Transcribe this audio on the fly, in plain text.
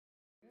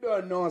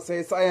Don't know, say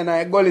it's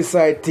I Gully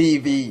Side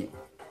TV.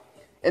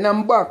 And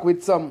I'm back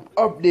with some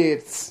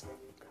updates.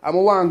 I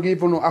want to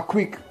give you a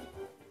quick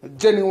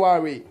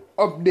January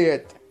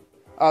update,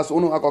 as I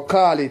go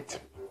call it.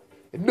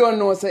 You don't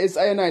know, say it's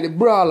I the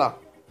Brawla,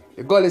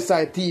 the Gully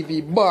Side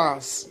TV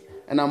boss.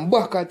 And I'm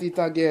back at it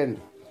again.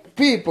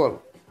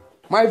 People,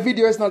 my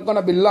video is not going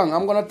to be long.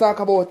 I'm going to talk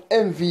about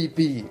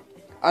MVP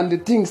and the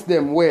things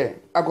them where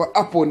I got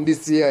happen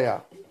this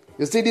year.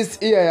 You see this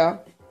year,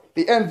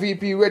 the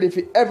MVP ready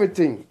for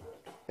everything.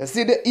 You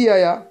see the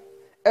year,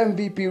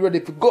 MVP ready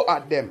to go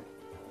at them.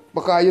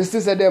 Because you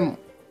see them,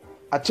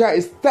 I try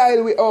to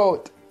style we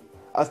out.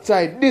 I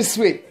try this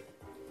way.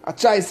 I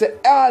try to say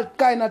all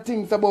kind of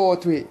things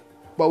about we.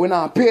 But we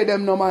not pay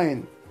them no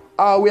mind.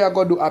 All we are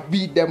going to do is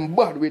beat them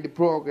bad with the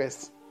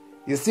progress.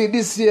 You see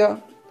this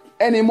year,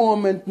 any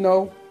moment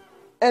now,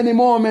 we don't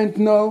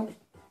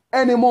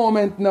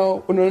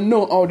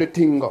know how the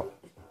thing go.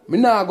 Me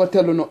not going to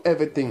tell you no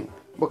everything.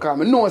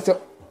 Because I know say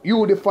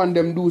you the fan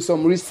them do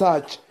some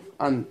research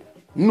and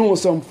know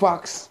some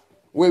facts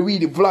where we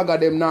the vlogger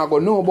them now go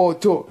know about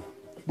too.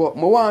 But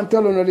I want to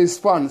tell you these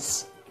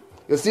fans.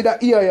 You see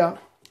that here,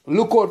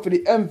 look out for the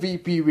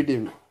MVP with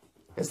him.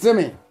 You see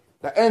me?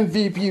 The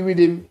MVP with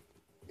him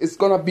is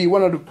going to be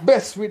one of the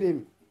best with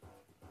him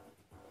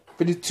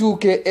for the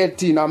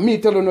 2K18. And me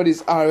tell you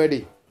this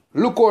already.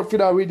 Look out for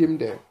that rhythm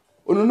there.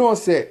 You know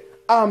say,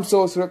 Arm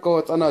Source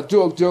Records and a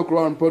joke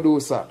round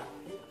producer.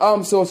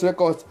 Arm Source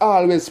Records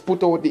always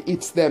put out the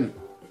hits them.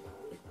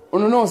 You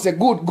know say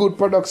good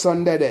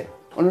production there.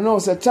 You know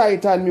say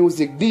Titan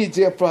Music,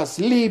 DJ Frost,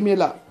 Lee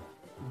Miller,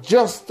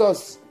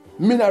 Justice,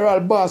 Mineral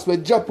Bass will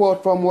drop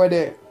out from where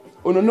they.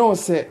 You know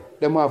say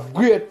them have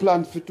great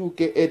plans for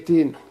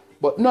 2K18.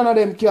 But none of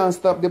them can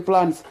stop the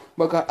plans.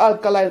 Because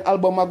Alkaline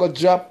album I go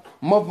drop,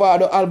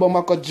 Mavado album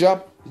I go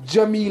drop,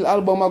 Jahmiel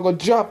album I go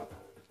drop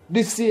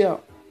this year.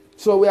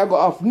 So we are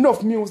going to have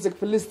enough music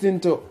for listening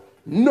to.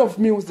 Enough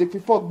music for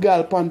fuck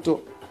girl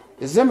panto.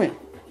 You see me?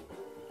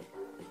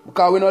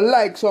 Because we don't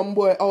like some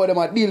boy how them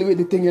are deal with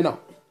the thing, you know.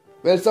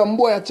 Well, some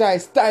boy try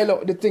style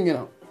out the thing, you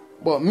know.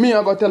 But me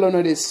I go tell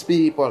you this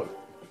people.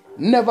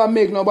 Never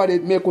make nobody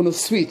make you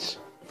switch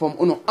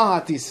from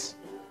artists.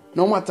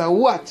 No matter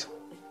what.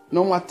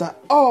 No matter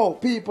how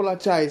people are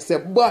trying to say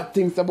bad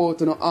things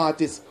about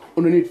artists.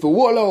 You need to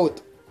wall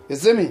out. You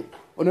see me?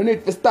 You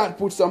need to start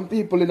put some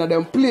people in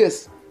them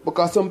place.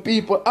 Because some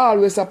people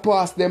always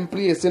pass them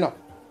place, you know.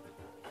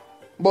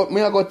 But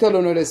me I go tell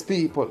you these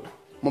people.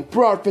 I'm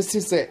proud to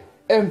see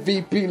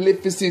MVP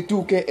live to see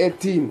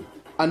 2K18.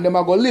 And them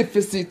I go live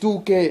to see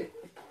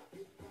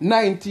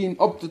 2K19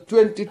 up to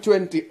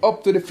 2020,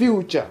 up to the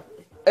future.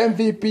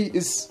 MVP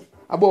is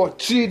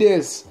about 3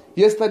 days.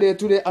 Yesterday,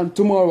 today and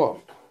tomorrow.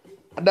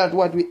 That's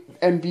what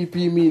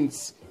MVP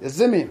means. You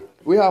see me?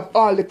 We have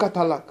all the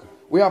catalog.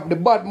 We have the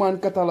Batman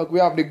catalog. We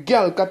have the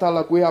girl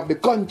catalog. We have the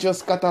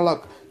conscious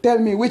catalog. Tell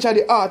me which of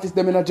the artists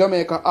them in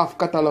Jamaica have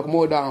catalog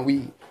more than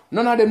we.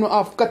 None of them don't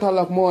have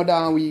catalog more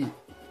than we.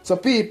 So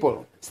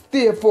people,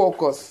 stay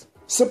focused.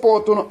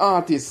 Support on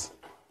artists.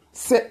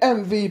 Say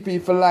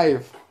MVP for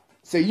life.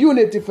 Say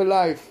unity for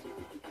life.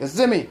 You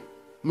see me?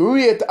 I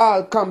rate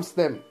all camps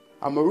them.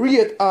 I'm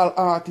rate all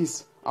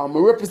artists. I'm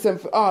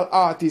represent for all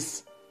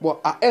artists.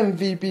 But a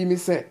MVP me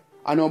say.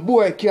 And no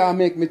boy can't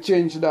make me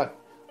change that.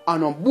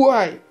 And no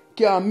boy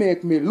can't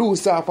make me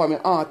lose off of my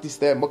artist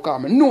them.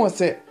 Because I know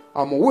say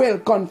I'm well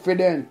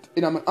confident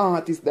in my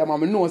artist them. I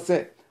know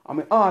say I'm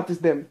an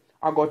artist them.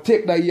 I go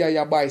take the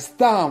year by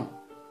storm.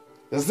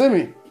 You see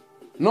me?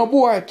 No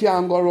boy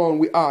can go around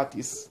with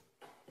artists.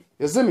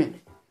 You see me?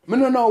 I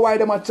don't know why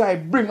them a try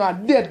bring a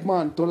dead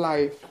man to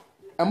life.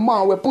 A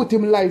man will put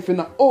him life in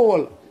a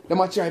hole.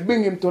 Them a try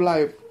bring him to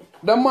life.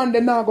 The man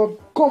they not go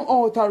come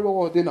out the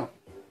road, you know.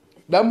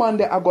 The man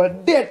they are go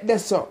dead there,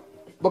 sir.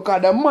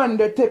 Because the man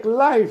they take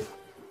life.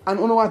 And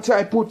you know I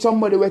try put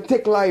somebody will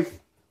take life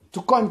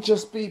to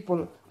conscious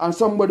people. And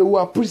somebody who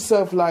are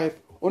preserve life.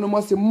 You know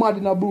must be mad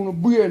in a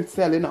brain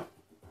cell, you know.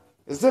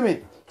 You see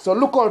me? So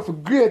look out for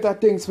greater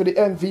things for the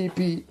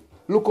MVP.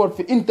 Look out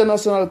for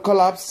international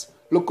collabs.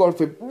 Look out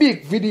for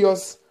big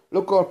videos.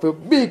 Look out for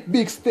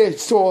big stage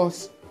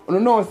shows. You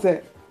know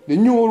say the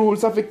new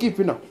rules have to keep,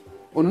 you know.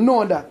 You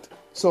know that.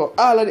 So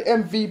all of the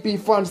MVP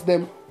fans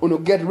them, you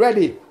get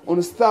ready.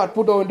 You start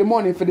put on the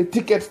money for the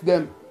tickets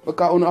them.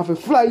 Because you have to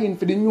fly in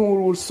for the new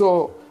rules.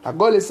 So I got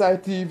Gully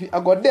Side TV, I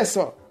got this.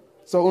 So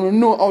you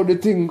know how the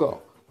thing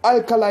go.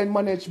 Alkaline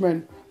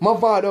management,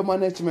 Mavado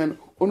management.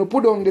 You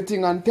put on the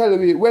thing and tell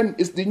me when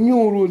it's the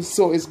new rules,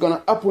 so it's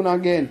gonna happen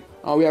again.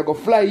 And we are gonna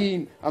fly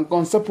in and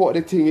gonna support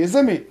the thing. You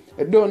see me? If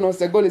you don't know,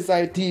 say Gully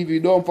Side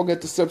TV, don't forget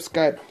to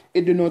subscribe,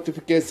 hit the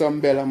notification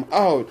bell. I'm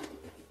out.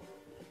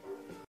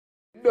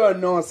 You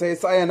don't know, say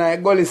it's I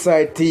Gully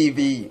Side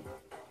TV.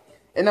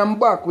 And I'm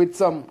back with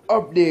some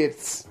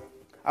updates.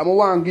 I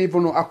want to give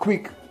you a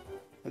quick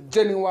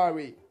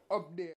January update.